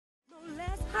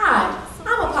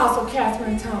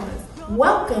Catherine Thomas.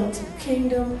 Welcome to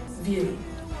Kingdom View.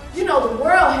 You know, the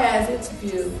world has its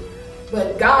view,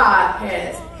 but God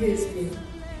has his view.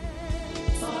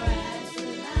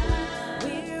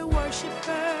 We're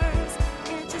worshipers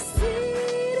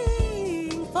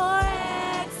interceding for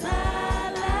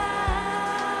excellence.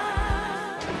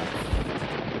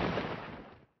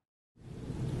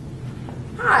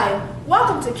 Hi,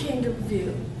 welcome to Kingdom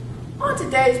View. On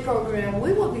today's program,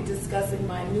 we will be discussing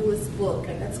my newest book,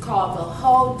 and it's called The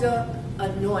Huldah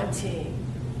Anointing.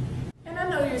 And I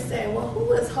know you're saying, well,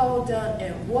 who is Huldah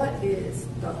and what is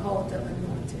the Huldah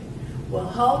Anointing? Well,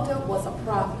 Huldah was a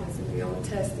prophetess in the Old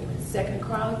Testament. 2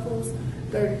 Chronicles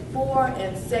 34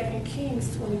 and 2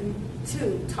 Kings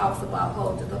 22 talks about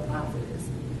Huldah the prophetess.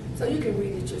 So you can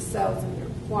read it yourselves in your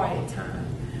quiet time.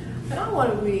 And I want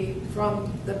to read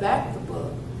from the back of the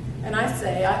book. And I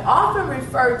say, I often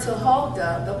refer to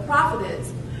Huldah, the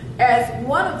prophetess, as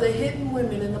one of the hidden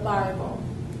women in the Bible.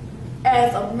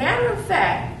 As a matter of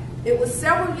fact, it was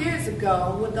several years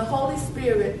ago when the Holy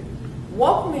Spirit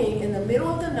woke me in the middle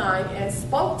of the night and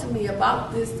spoke to me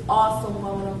about this awesome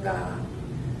woman of God.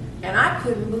 And I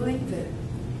couldn't believe it.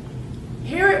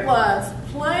 Here it was,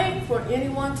 plain for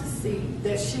anyone to see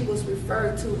that she was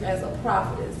referred to as a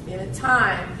prophetess in a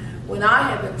time when I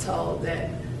had been told that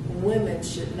women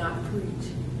should not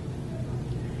preach.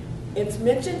 It's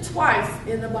mentioned twice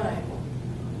in the Bible.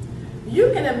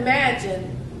 You can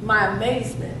imagine my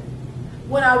amazement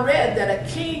when I read that a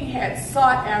king had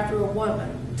sought after a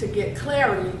woman to get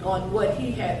clarity on what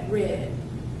he had read.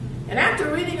 And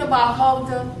after reading about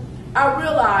Huldah, I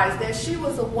realized that she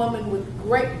was a woman with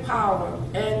great power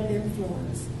and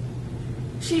influence.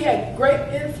 She had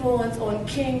great influence on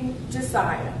King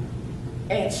Josiah.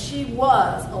 And she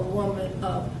was a woman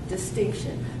of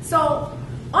distinction. So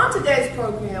on today's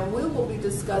program, we will be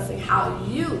discussing how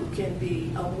you can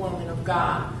be a woman of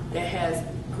God that has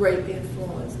great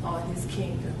influence on his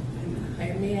kingdom.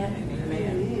 Amen.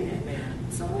 Amen. Amen.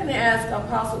 So I'm going to ask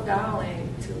Apostle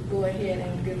Dowling to go ahead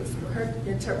and give us what her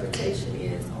interpretation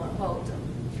is on Huldah.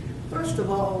 First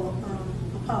of all,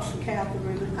 Apostle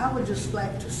Catherine, I would just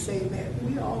like to say that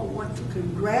we all want to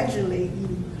congratulate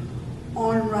you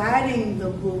on writing the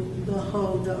book, The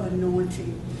Huldah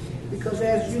Anointing. Because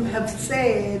as you have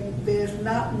said, there's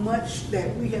not much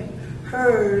that we have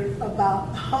heard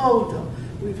about Huldah.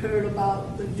 We've heard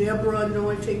about the Deborah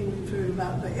anointing, we've heard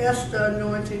about the Esther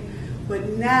anointing, but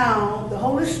now the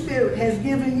Holy Spirit has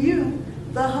given you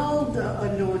the Huldah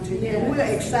anointing. Yes. And we're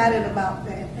excited about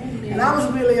that. Amen. And I was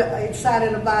really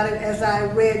excited about it as I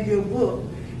read your book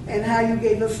and how you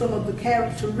gave us some of the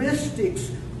characteristics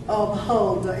of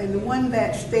Huldah, and the one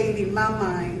that stayed in my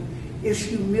mind is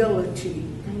humility.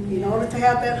 Amen. In order to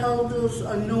have that Huldah's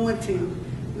anointing,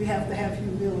 we have to have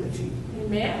humility.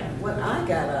 Amen. What I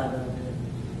got out of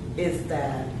it is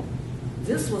that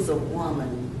this was a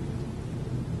woman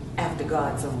after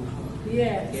God's own heart.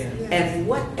 Yes. Yes. Yes. And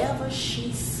whatever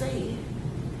she said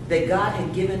that God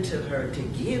had given to her to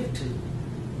give to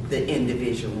the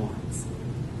individual ones,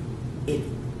 it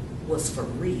was for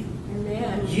real.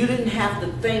 Amen. You didn't have to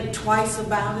think twice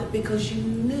about it because you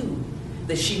knew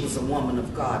that she was a woman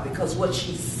of God, because what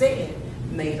she said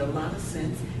made a lot of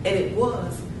sense, and it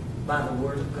was by the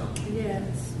word of God.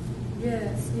 Yes,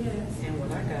 yes, yes. And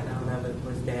what I got out of it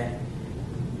was that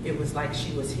it was like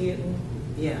she was hidden,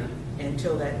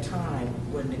 until that time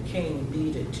when the king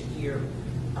needed to hear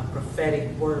a prophetic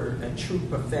word, a true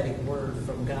prophetic word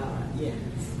from God. Yes.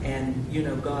 And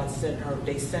God sent her,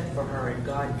 they sent for her, and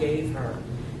God gave her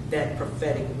that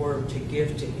prophetic word to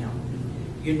give to him.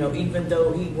 Even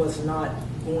though he was not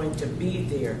going to be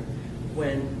there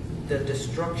when the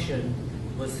destruction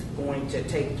was going to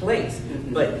take place,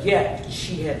 but yet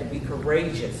she had to be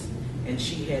courageous, and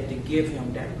she had to give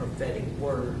him that prophetic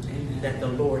word that the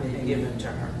Lord had given to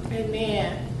her.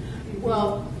 Amen.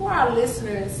 Well, for our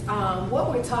listeners, what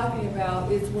we're talking about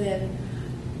is when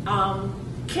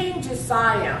King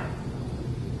Josiah,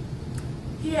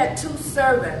 he had two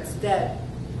servants that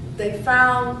they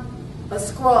found a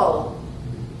scroll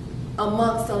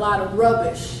amongst a lot of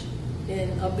rubbish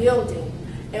in a building.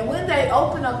 And when they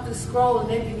opened up the scroll and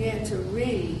they began to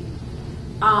read,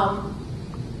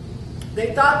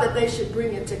 they thought that they should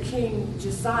bring it to King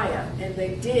Josiah, and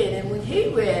they did. And when he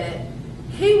read it,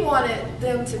 he wanted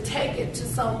them to take it to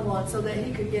someone so that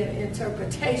he could get an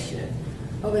interpretation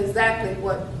of exactly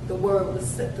what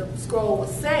the scroll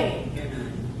was saying.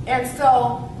 And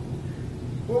so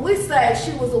when we say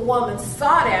she was a woman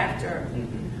sought after,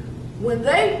 when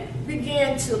they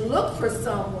began to look for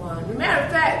someone, as a matter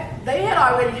of fact, they had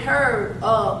already heard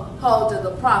of Huldah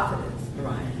the prophetess.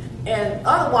 Right. And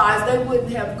otherwise they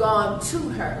wouldn't have gone to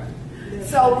her.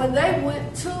 So when they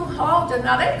went to Huldah,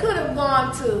 now they could have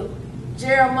gone to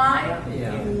Jeremiah,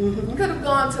 could have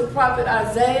gone to prophet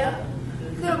Isaiah,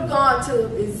 could have gone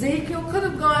to Ezekiel, could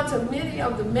have gone to many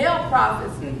of the male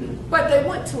prophets, but they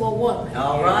went to a woman.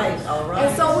 All right, all right.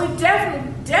 And so we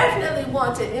definitely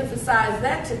want to emphasize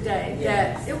that today,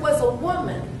 that it was a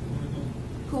woman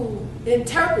who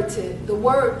interpreted the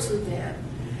word to them.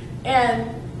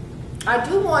 And I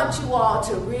do want you all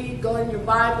to read, go in your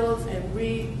Bibles and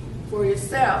read for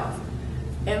yourselves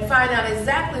and find out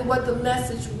exactly what the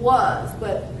message was.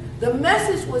 But the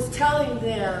message was telling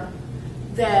them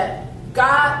that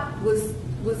God was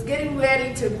getting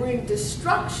ready to bring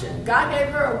destruction. God gave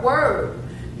her a word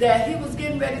that he was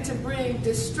getting ready to bring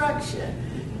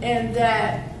destruction, and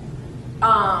that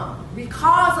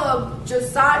because of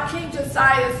King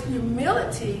Josiah's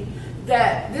humility,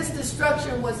 that this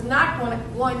destruction was not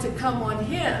going to come on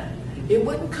him. It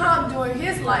wouldn't come during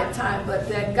his lifetime, but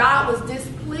that God was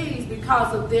displeased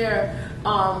because of their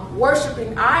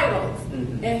worshiping idols,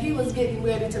 and he was getting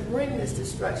ready to bring this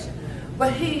destruction.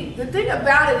 But the thing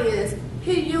about it is,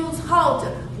 he used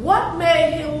Huldah. What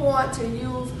made him want to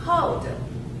use Huldah?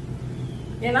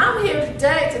 And I'm here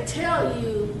today to tell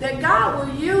you that God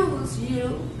will use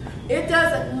you. It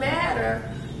doesn't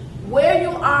matter where you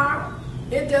are.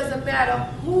 It doesn't matter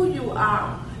who you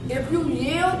are. If you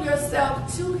yield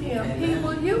yourself to him, he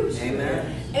will use you.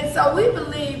 Amen. And so we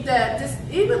believe that this,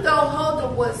 even though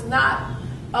Huldah was not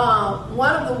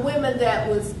one of the women that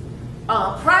was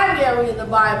primary in the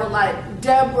Bible, like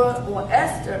Deborah or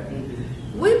Esther,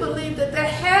 we believe that there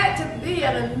had to be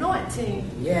an anointing,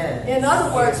 in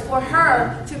other words, for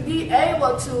her to be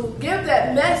able to give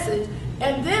that message,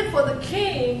 and then for the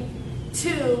king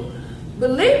to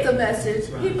believe the message.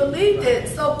 He believed it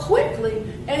so quickly,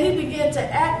 and he began to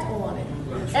act on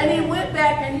it. And he went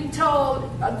back and he told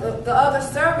the other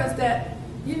servants that,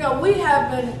 we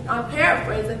have been, I'm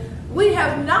paraphrasing, we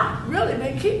have not really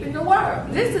been keeping the word.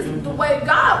 This is the way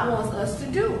God wants us to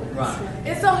do it. Right.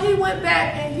 And so he went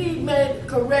back and he made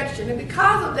correction. And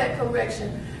because of that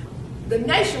correction, the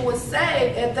nation was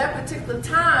saved at that particular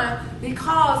time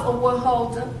because of what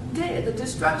Huldah did. The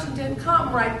destruction didn't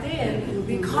come right then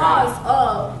because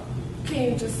of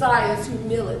King Josiah's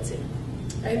humility.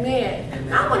 Amen.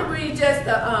 Amen. I'm going to read just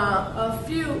a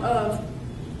few of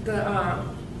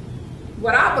the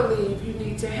what I believe you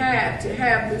need to have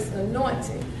this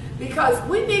anointing. Because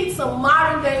we need some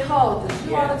modern day Huldahs.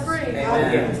 You all agree?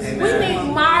 Amen. We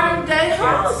need modern day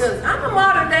Huldahs. I'm a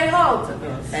modern day Huldah.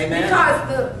 Amen.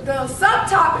 Because the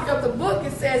subtopic of the book,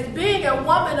 it says being a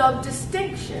woman of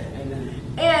distinction. Amen.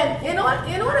 And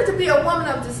in order to be a woman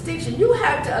of distinction, you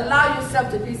have to allow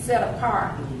yourself to be set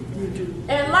apart. You do.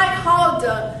 And like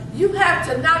Huldah, you have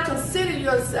to not consider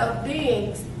yourself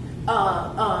being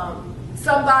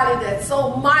somebody that's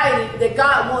so mighty that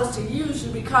God wants to use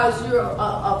you because you're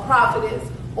a prophetess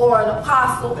or an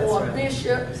apostle or a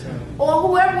bishop or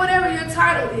whatever your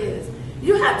title is.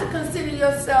 You have to consider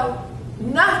yourself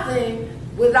nothing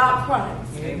without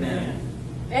Christ. Amen.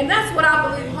 And that's what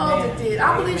I believe Huldah did.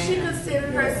 I believe she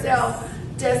considered herself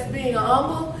just being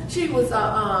humble. She was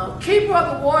a keeper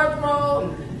of the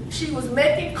wardrobe. She was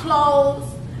making clothes,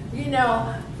 and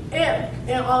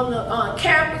on the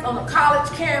campus, on the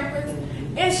college campus.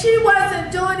 And she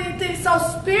wasn't doing anything so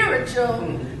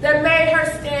spiritual that made her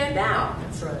stand out.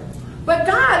 That's right. But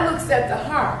God looks at the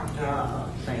heart.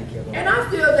 Thank you, Lord. And I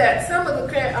feel that some of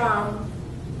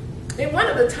the, in one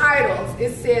of the titles,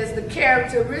 it says the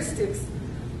characteristics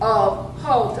of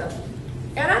Huldah.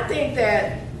 And I think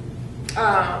that,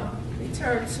 we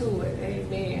turn to it,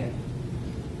 amen.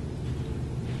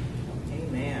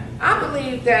 Amen. I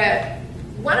believe that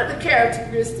one of the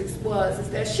characteristics is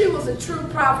that she was a true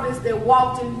prophetess that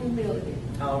walked in humility.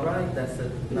 All right, that's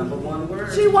the number one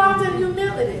word. She walked in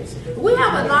humility. We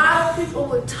have a lot of people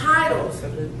with titles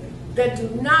that do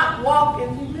not walk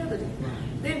in humility.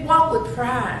 They walk with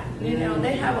pride.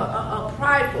 They have a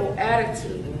prideful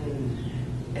attitude.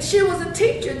 And she was a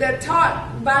teacher that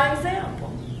taught by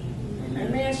example.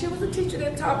 Amen. She was a teacher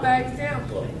that taught by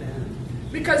example.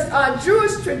 Because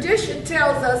Jewish tradition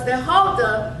tells us that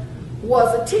Huldah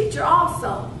was a teacher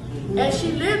also. And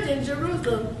she lived in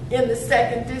Jerusalem in the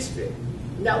 2nd district.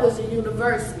 That was a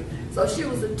university. So she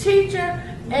was a teacher,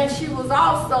 and she was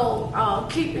also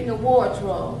keeping a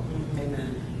wardrobe.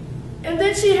 Amen. And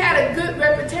then she had a good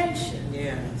reputation.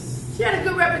 Yes. She had a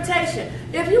good reputation.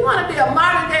 If you want to be a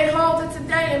modern day Huldah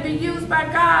today and be used by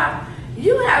God,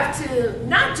 you have to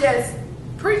not just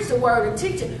preach the word and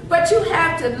teach it, but you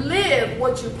have to live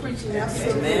what you're preaching.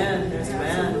 Absolutely. Amen.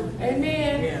 Amen.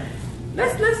 Amen. Yeah.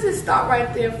 Let's just stop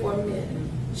right there for a minute.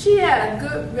 She had a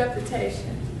good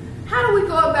reputation. How do we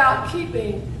go about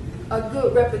keeping a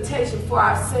good reputation for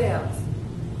ourselves?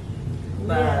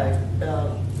 By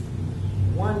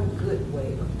one good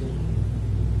way of doing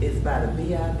it is by the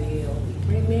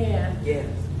B-I-B-L-E. Amen. Yes,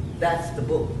 that's the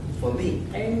book for me.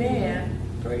 Amen.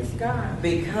 Praise God.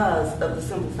 Because of the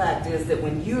simple fact is that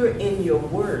when you're in your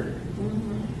word,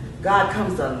 God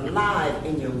comes alive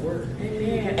in your word.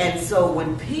 Amen. And so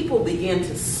when people begin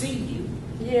to see you,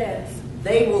 Yes.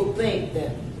 they will think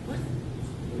that,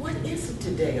 what is it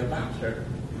today about her?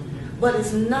 But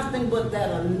it's nothing but that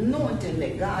anointing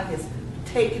that God has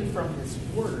taken from his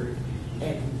word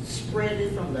and spread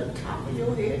it from the top of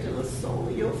your head to the sole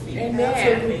of your feet. Amen.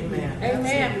 Absolutely. Amen.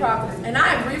 Amen, prophet. And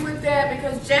I agree with that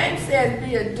because James says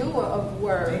be a doer of the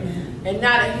word and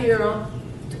not a hearer.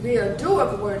 To be a doer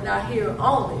of the word, not hearer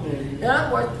only. In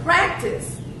other words,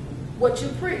 practice what you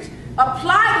preach.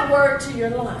 Apply the word to your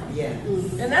life. Yes.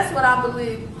 And that's what I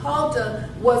believe. Huldah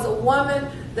was a woman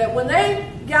that when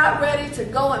they got ready to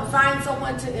go and find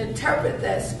someone to interpret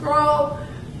that scroll,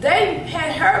 they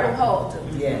had heard of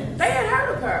Huldah. Yes. They had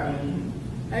heard of her.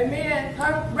 Amen.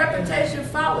 Her reputation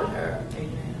followed her.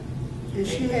 Amen. And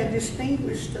she had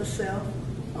distinguished herself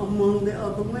among the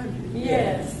other women.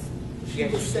 Yes. She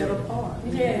was set apart.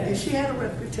 Yes. And she had a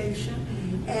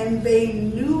reputation, and they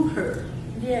knew her.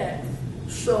 Yes.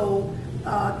 So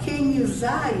King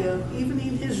Uzziah, even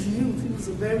in his youth, he was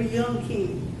a very young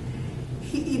king.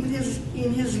 In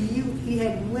his youth, he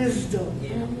had wisdom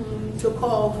to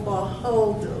call for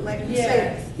Huldah. Like you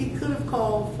said, he could have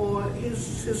called for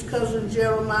his cousin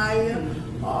Jeremiah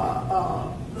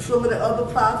or some of the other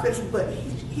prophets, but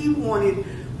he wanted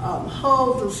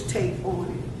Huldah's take on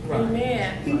it. Right.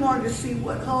 Amen. He wanted to see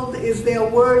what Huldah is their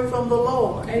word from the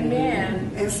Lord.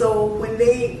 Amen. And so when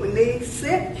they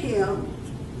sent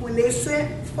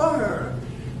for her,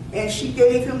 and she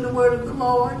gave him the word of the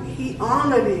Lord, he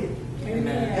honored it.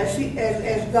 Amen. As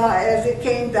it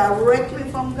came directly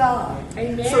from God.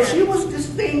 Amen. So she was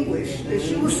distinguished, and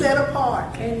she was set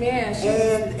apart. Amen.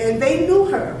 And they knew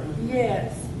her.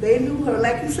 Yes. They knew her,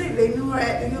 like you said, they knew her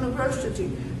at the university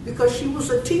because she was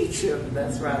a teacher.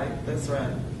 That's right. That's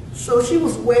right. So she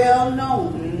was well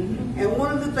known. And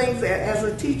one of the things, as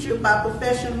a teacher by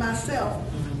profession myself,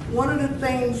 one of the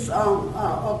things,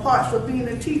 parts of being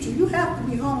a teacher, you have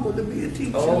to be humble to be a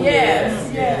teacher. Oh,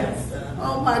 Yes. Yes.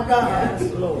 Oh my God.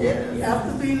 Yes, Lord. Yes.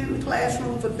 After being in the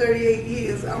classroom for 38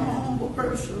 years, I'm a humble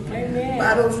person. Amen.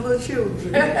 By those little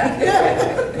children.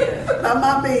 By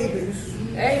my babies.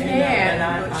 Amen.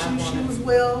 But she was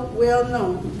well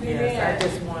known. Yes, I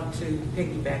just want to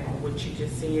piggyback on what you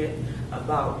just said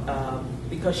about,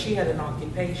 because she had an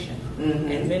occupation.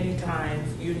 And many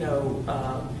times,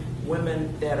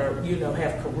 women that are,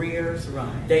 have careers,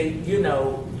 Right. they, you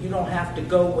don't have to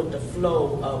go with the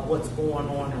flow of what's going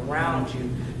on around you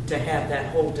to have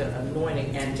that Huldah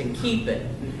anointing and to keep it,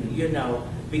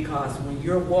 because when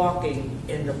you're walking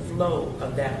in the flow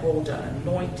of that Huldah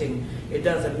anointing, it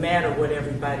doesn't matter what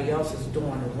everybody else is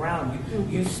doing around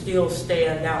you. You still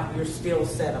stand out. You're still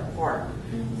set apart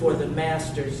for the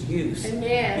Master's use.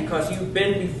 Amen. Because you've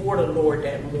been before the Lord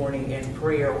that morning in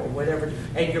prayer or whatever,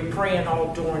 and you're praying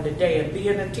all during the day. And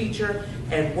being a teacher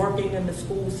and working in the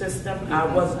school system, I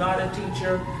was not a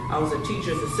teacher. I was a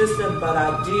teacher's assistant, but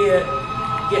I did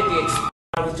get the experience.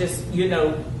 I was just,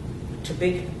 to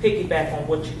piggyback on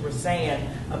what you were saying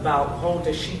about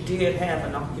Huldah, she did have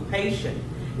an occupation.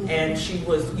 And she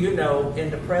was, in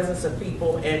the presence of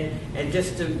people, and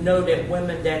just to know that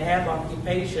women that have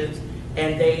occupations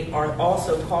and they are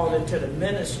also called into the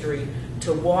ministry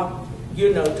to walk,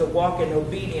 to walk in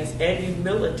obedience and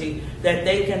humility, that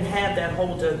they can have that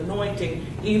Huldah anointing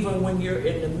even when you're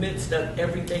in the midst of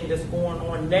everything that's going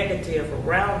on negative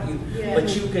around you. Yeah.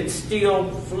 But you can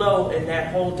still flow in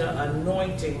that Huldah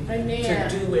anointing. Amen.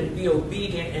 To do and be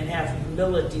obedient and have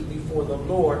humility before the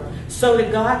Lord, so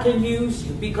that God can use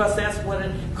you, because that's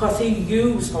because He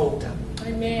used Huldah.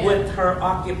 Amen. With her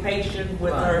occupation,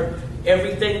 with her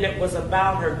everything that was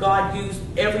about her. God used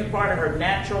every part of her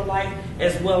natural life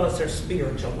as well as her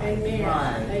spiritual life. Amen.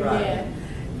 Right, Amen. right.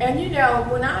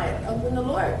 And when the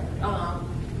Lord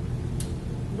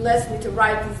blessed me to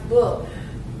write this book,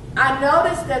 I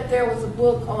noticed that there was a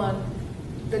book on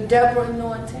the Deborah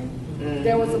anointing.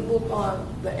 There was a book on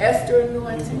the Esther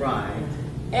anointing. Right.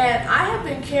 And I have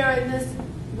been carrying this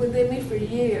within me for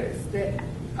years, that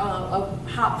of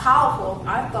how powerful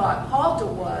I thought Huldah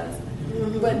was,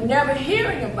 but never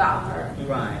hearing about her.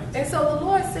 Right. And so the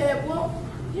Lord said, well,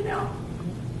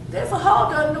 there's a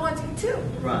Huldah anointing too.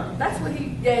 Right. That's what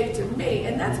He gave to me,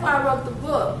 and that's why I wrote the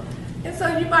book. And so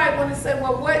you might want to say,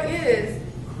 well, what is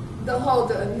the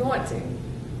Huldah anointing,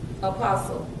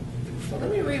 Apostle? So let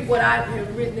me read what I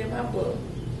have written in my book.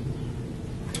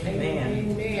 Amen.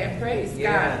 Amen. Praise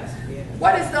Yes, God. yes.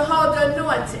 What is the Huldah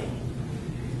Anointing?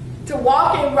 To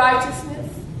walk in righteousness,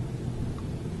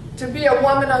 to be a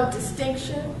woman of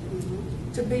distinction,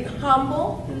 to be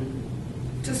humble,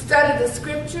 to study the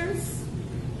scriptures,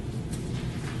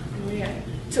 amen,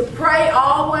 to pray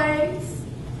always,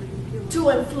 to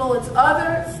influence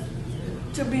others,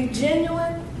 to be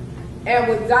genuine and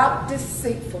without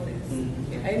deceitfulness.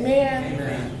 Amen.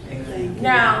 Amen. Amen.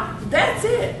 Now, that's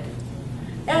it.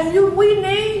 And we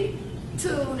need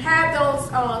to have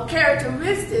those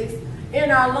characteristics in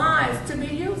our lives to be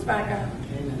used by God.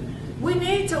 Amen. We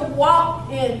need to walk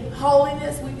in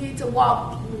holiness. We need to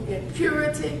walk in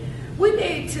purity. We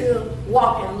need to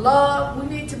walk in love. We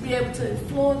need to be able to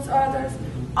influence others.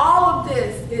 All of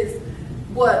this is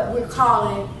what we're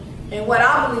calling, and what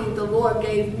I believe the Lord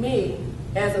gave me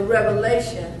as a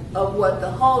revelation of what the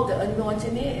Huldah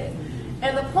Anointing is.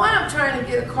 And the point I'm trying to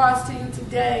get across to you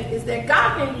today is that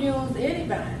God can use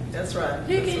anybody. That's right.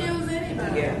 He That's can right. use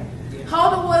anybody. Yeah. Yeah.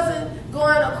 Huldah wasn't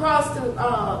going across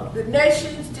the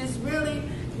nations, just really,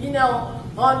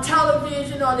 on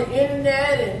television, on the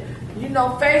internet, and,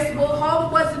 Facebook. Huldah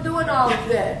wasn't doing all of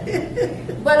that.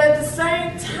 But at the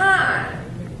same time,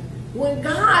 when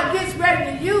God gets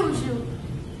ready to use you,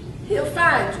 He'll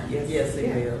find you. Yes, He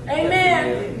will.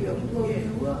 Amen. He'll blow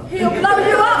you up. He'll blow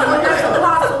you up. When that's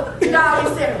Apostle Darby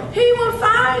said, He will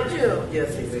find you.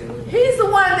 Yes, He will. He's the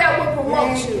one that will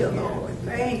promote Thank you. you, Lord.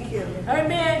 Thank you.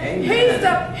 Amen.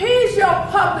 Amen. He's your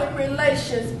public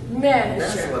relations manager.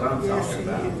 That's what I'm Yes, talking He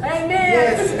about. is. Amen.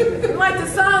 Yes. Like the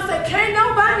song said, can't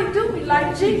nobody do me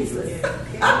like Jesus.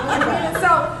 Amen.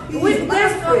 So He's my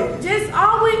friend.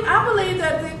 I believe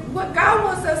that what God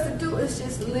wants us to do is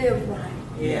just live right.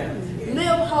 Yeah.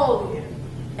 Live holy.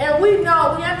 And we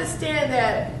understand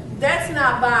that that's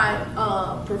not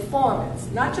by performance,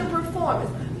 not your performance,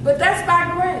 but that's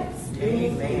by grace.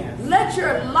 Amen. Let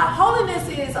your holiness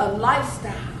is a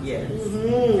lifestyle. Yes.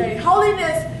 Okay,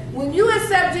 holiness, when you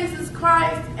accept Jesus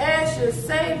Christ as your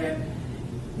Savior,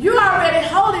 you're already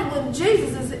holy when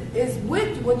Jesus is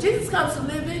with you. When Jesus comes to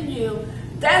live in you,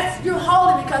 you're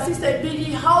holy because He said, be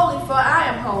ye holy for I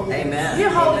am holy. Amen.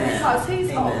 You're holy Amen. because He's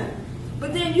Amen. holy.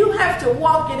 But then you have to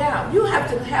walk it out. You have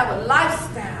to have a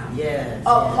lifestyle Yes.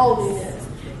 of Yes. holiness.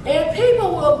 And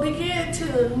people will begin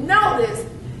to notice,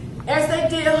 as they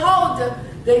did Huldah,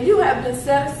 that you have been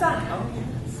set aside. Oh,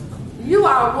 yes. You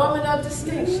are a woman of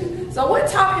distinction. So we're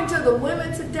talking to the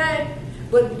women today,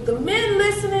 but the men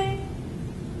listening,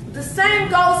 the same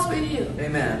goes for you.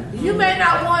 Amen. You may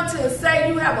not want to say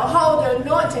you have a Huldah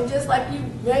anointing, just like you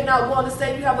may not want to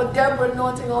say you have a Deborah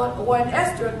anointing or an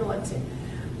Esther anointing.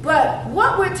 But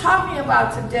what we're talking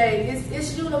about today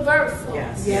is universal.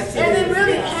 Yes. Yes, And it is.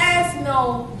 really Yes. has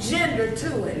no gender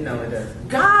to it. No, it doesn't.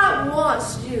 God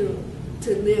wants you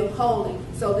to live holy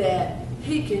so that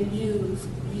He can use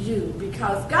you,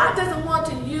 because God doesn't want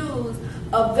to use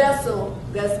a vessel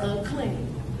that's unclean.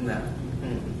 No.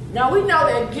 Now we know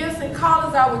that gifts and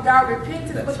callings are without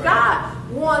repentance, That's but right.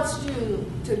 God wants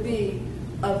you to be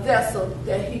a vessel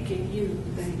that He can use.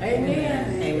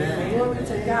 Amen. Amen. Glory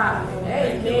to God.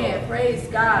 Thank you, Amen. Lord. Praise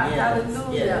God. Yes,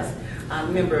 Hallelujah. yes. I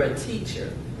remember a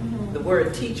teacher. The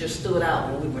word teacher stood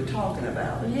out when we were talking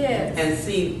about it. Yes. And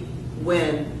see,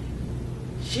 when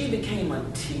she became a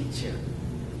teacher,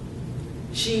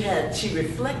 she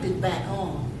reflected back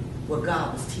on what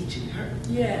God was teaching her.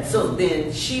 Yes. So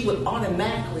then she would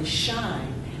automatically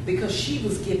shine because she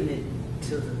was giving it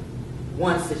to the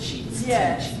ones that she was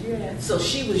Yes. teaching. Yes. So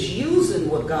she was using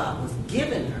what God was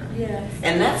giving her. Yes.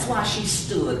 And that's why she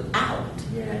stood out.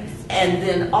 Yes. And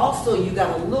then also you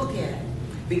got to look at,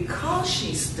 because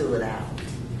she stood out,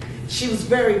 she was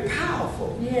very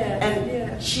powerful. Yes, And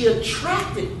yes. she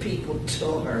attracted people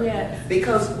to her. Yes.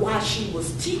 Because while she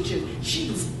was teaching, she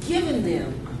was giving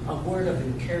them a word of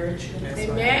encouragement.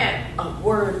 Amen. A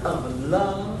word of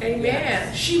love.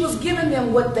 Amen. She was giving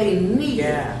them what they needed.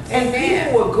 Yeah. And Amen.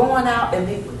 people were going out and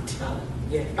they would tell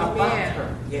about Amen.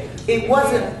 her. Yeah. Amen. It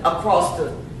wasn't across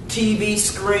the TV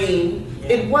screen. Yeah.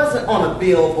 It wasn't on a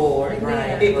billboard.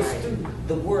 Amen. It was Right. through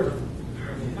the word of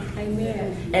her.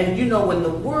 Amen. And when the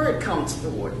word comes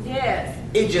forward, Yes.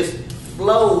 it just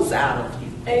flows out of you.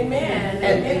 Amen.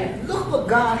 And Amen. look what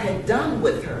God had done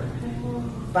with her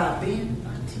by being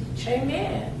a teacher.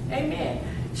 Amen. Amen.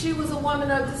 She was a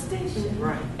woman of distinction.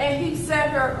 Right. And He set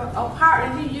her apart,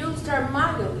 and He used her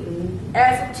mightily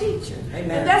as a teacher.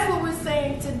 Amen. And that's what we're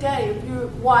saying today. If you're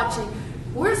watching,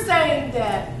 we're saying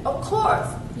that, of course,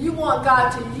 you want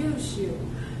God to use you.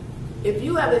 If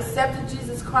you have accepted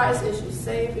Jesus Christ as your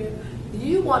Savior,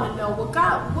 you want to know, well,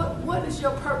 God, what is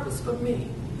your purpose for me?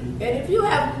 And if you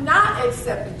have not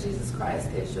accepted Jesus Christ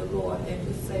as your Lord and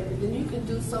your Savior, then you can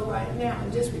do so right now.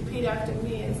 And just repeat after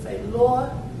me and say, Lord,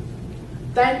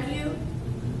 thank you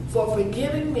for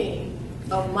forgiving me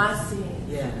of my sins.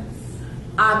 Yes.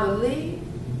 I believe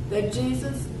that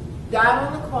Jesus died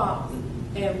on the cross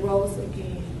and rose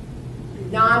again.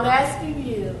 Now I'm asking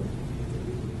you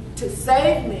to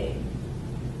save me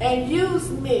and use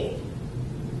me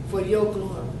for your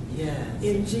glory. Yes.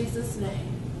 In Jesus'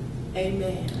 name,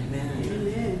 amen. Amen.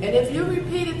 Amen. And if you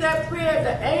repeated that prayer,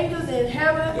 the angels in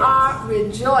heaven are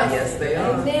rejoicing. Yes, they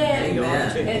are. Amen.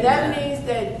 Amen. And that means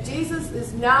that Jesus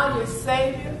is now your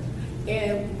Savior,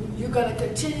 and you're going to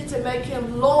continue to make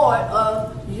him Lord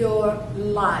of your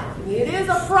life. And it is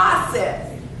a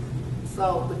process.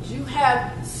 So, but you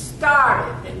have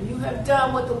started, and you have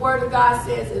done what the Word of God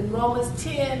says in Romans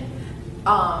 10,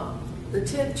 the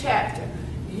 10th chapter.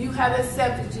 You have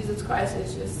accepted Jesus Christ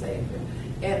as your Savior.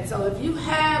 And so if you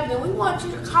have, then we want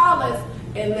you to call us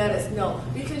and let us know.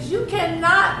 Because you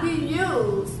cannot be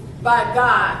used by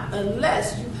God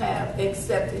unless you have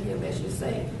accepted him as your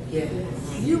Savior. Yes.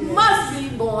 You must be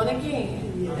born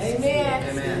again. Yes. Amen.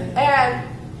 Amen.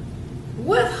 And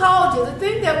with Huldah,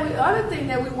 the other thing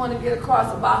that we want to get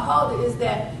across about Huldah is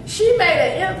that she made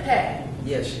an impact.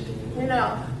 Yes, she did. You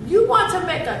know, you want to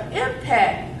make an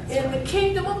impact in the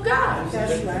kingdom of God.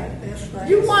 That's right. That's right.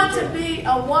 You want to be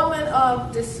a woman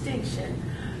of distinction.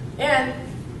 And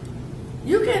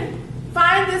you can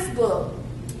find this book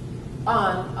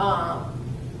on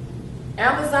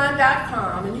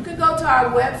Amazon.com, and you can go to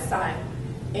our website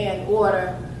and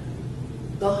order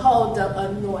the Huldah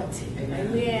Anointing.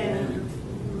 Amen.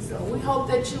 So we hope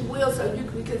that you will,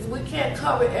 because we can't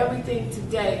cover everything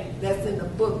today that's in the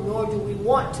book, nor do we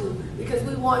want to, because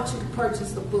we want you to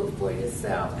purchase the book for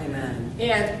yourself. Amen.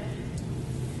 And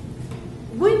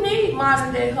we need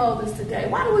modern day Huldahs today.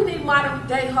 Why do we need modern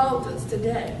day Huldahs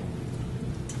today?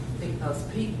 Because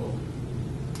people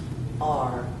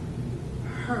are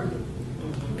hurting.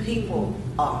 People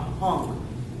are hungry.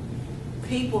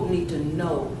 People need to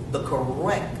know the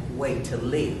correct way to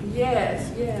live.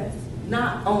 Yes, yes.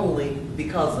 Not only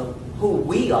because of who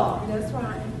we are. That's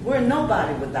right. We're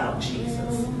nobody without Jesus.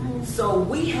 Mhm. So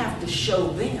we have to show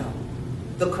them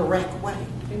the correct way.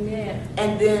 Amen.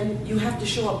 And then you have to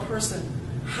show a person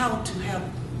how to have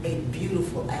a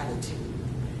beautiful attitude.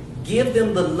 Give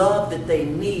them the love that they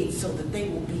need so that they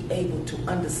will be able to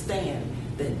understand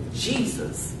that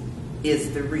Jesus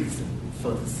is the reason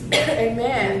for the season. Amen.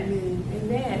 Amen.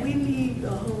 Amen. We need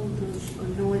the Huldah's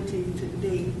anointing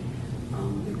today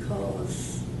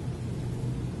because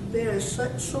there is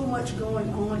so much going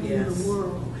on in Yes. the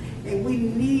world. And we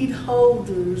need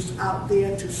holders out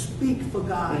there to speak for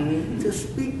God, to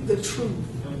speak the truth,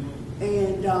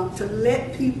 and to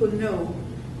let people know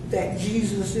that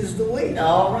Jesus is the way.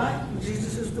 All right.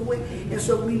 Jesus is the way. And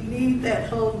so we need that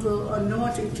Huldah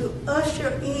anointing to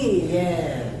usher in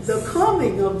Yes. the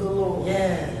coming of the Lord.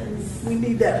 Yes. We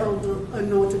need that Huldah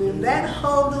anointing. And that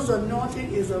Huldah's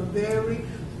anointing is a very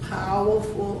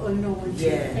powerful anointing.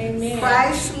 Yes. Amen.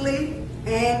 Christly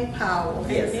and powerful.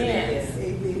 Yes, it Amen. is.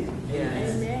 Amen.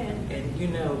 Yes. Amen. And you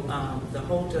know, the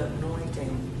Huldah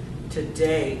anointing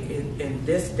today, in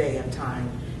this day and time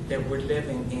that we're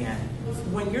living in,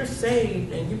 when you're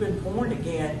saved and you've been born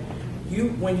again,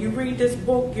 when you read this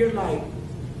book, you're like,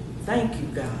 thank you,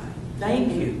 God,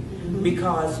 thank you,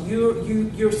 because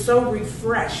you're so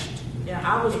refreshed. Yeah,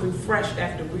 I was refreshed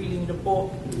after reading the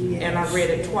book, and I read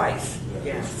it twice.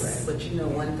 Yes. But you know,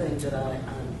 one thing that I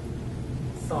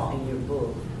saw in your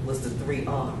book was the 3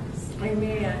 R's.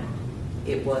 Amen.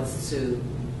 It was to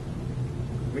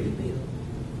rebuild,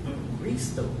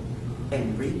 restore,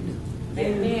 and renew.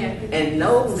 Amen. And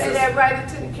those Say that right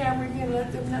into the camera again,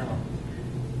 let them know.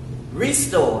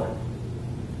 restore,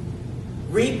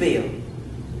 rebuild,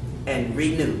 and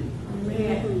renew.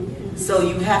 Amen. So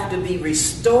you have to be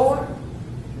restored,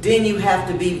 then you have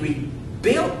to be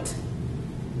rebuilt,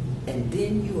 and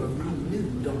then you are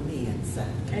renewed on the inside.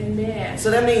 Amen. So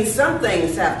that means some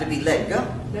things have to be let go.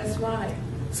 That's right.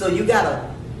 So you gotta,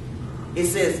 it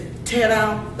says, tear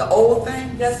down the old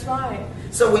thing. That's right.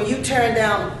 So when you turn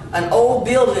down an old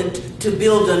building to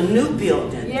build a new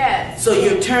building, Yes. so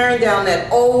you're tearing down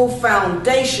that old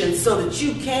foundation so that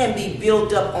you can be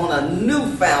built up on a new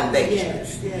foundation.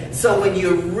 Yes, yes. So when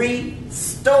you're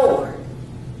restored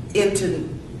into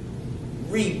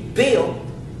rebuilt,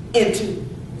 into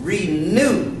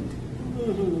renewed,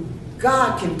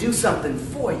 God can do something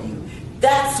for you.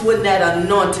 That's when that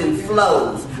anointing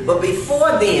flows. But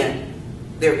before then,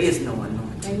 there is no anointing.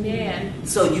 Amen.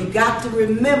 So you got to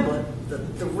remember the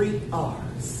 3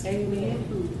 R's. Amen.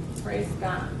 Praise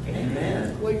God.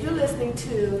 Amen. Well, you're listening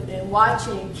to and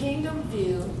watching Kingdom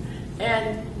View,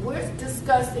 and we're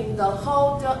discussing the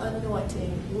Huldah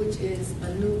Anointing, which is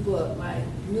a new book, my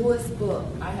newest book.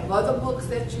 I have other books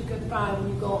that you can find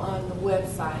when you go on the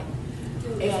website.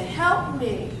 And help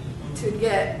me to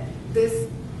get this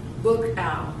book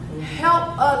out.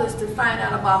 Help others to find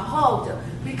out about Huldah,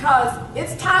 because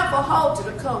it's time for Huldah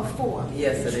to come forth.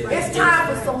 Yes, it is. It's time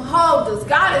for some Huldahs.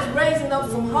 God is raising up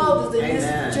some Huldahs in Amen.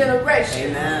 this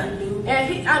generation. Amen.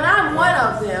 And I'm one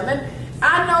of them. And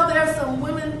I know there's some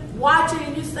women watching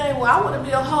and you're saying, well, I want to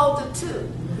be a Huldah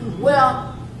too.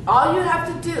 Well, all you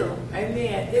have to do,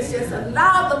 amen, is just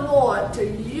allow the Lord to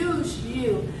use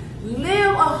you.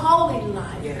 Live a holy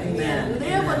life. Yeah. Amen. Amen.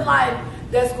 Live Amen. a life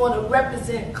that's going to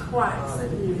represent Christ.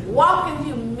 Hallelujah. Walk in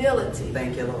humility.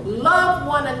 Thank you, Lord. Love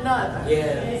one another.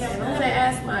 Yes. And I'm going to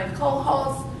ask my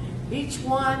co-hosts, each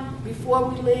one, before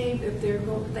we leave, if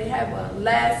they have a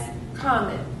last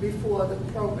comment before the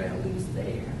program leaves the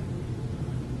air.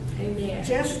 Amen.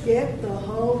 Just get the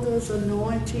Huldah's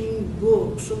Anointing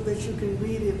book so that you can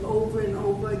read it over and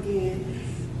over again.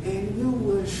 And you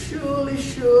will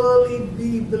surely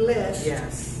be blessed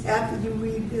Yes. after you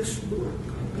read this book.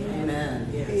 Amen.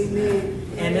 Yes. Amen.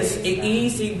 And it's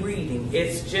easy reading.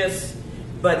 It's just,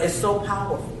 but it's so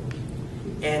powerful.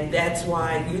 And that's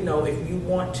why, if you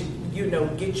want to,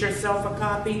 get yourself a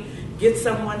copy, get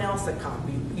someone else a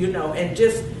copy, and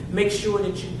just make sure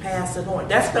that you pass it on.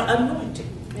 That's the anointing.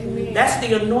 Amen. That's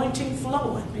the anointing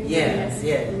flowing. Yes,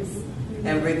 yes.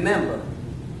 And remember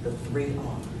the 3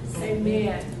 R's.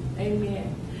 Amen.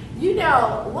 Amen.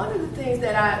 One of the things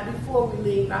that before we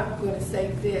leave, I'm going to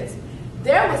say this.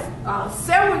 There was,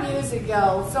 several years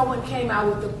ago, someone came out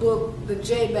with the book, The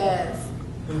Jabez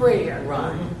Prayer.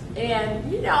 Right. And,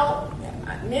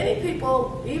 many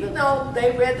people, even though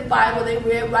they read the Bible, they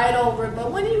read right over it.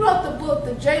 But when he wrote the book,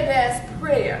 The Jabez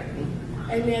Prayer,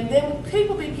 amen, then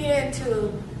people began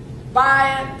to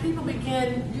buy it.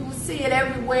 You would see it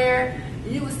everywhere.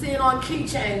 You would see it on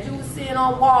keychains. You would see it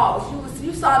on walls.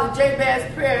 You saw the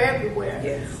Jabez Prayer everywhere.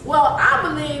 Yes. Well, I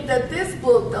believe that this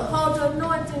book, the Huldah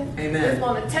Anointing, Amen. is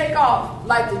going to take off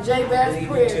like the Jabez Believe it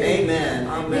Prayer. too. Amen.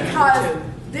 Amen. Because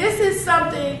this is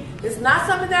something, it's not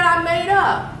something that I made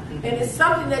up. And it's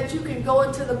something that you can go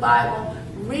into the Bible,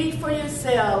 read for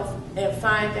yourself, and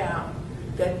find out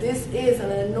that this is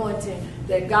an anointing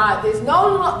that God, there's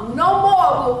no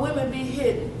more will women be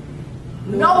hidden.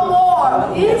 No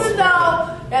more. Even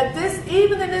though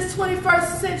even in this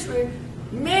 21st century,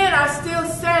 men are still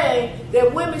saying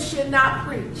that women should not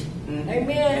preach.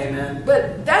 Amen. Amen.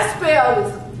 But that spell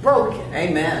is broken.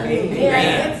 Amen.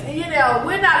 And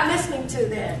we're not listening to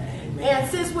that. And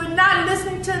since we're not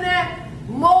listening to that,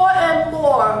 more and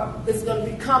more is going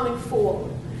to be coming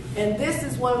forward. And this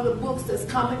is one of the books that's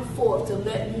coming forth to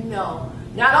let you know.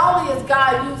 Not only is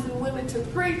God using women to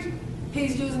preach,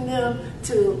 He's using them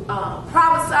to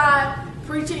prophesy.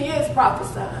 Preaching is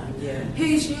prophesying. Yeah.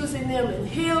 He's using them in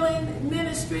healing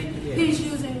ministry. Yes. He's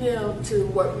using them to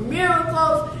work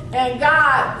miracles. And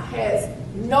God has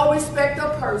no respect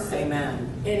of person.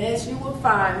 Amen. And as you will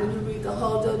find when you read the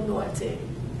Huldah Anointing,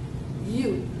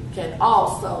 you can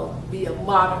also be a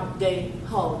modern day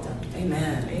Huldah.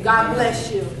 Amen. God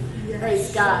bless you. Yes.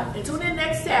 Praise God. And tune in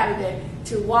next Saturday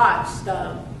to watch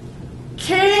the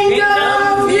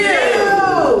Kingdom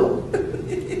View.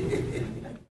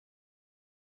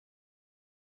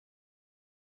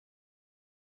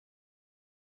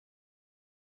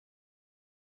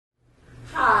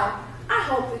 Hi, I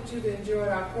hope that you've enjoyed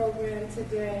our program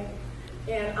today.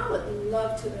 And I would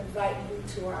love to invite you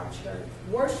to our church,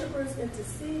 Worshipers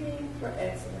Interceding for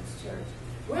Excellence Church.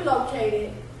 We're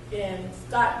located in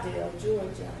Stockdale,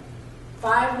 Georgia,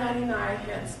 599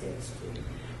 Hampstead Street.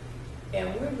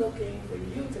 And we're looking for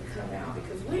you to come out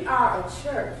because we are a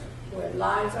church where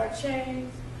lives are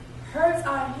changed, hurts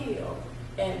are healed,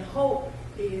 and hope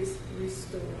is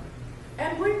restored.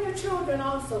 And bring your children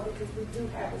also because we do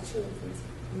have a children's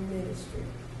ministry.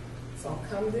 So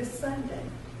come this Sunday.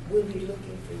 We'll be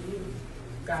looking for you.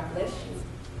 God bless you.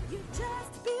 You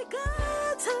just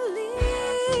begun to leave.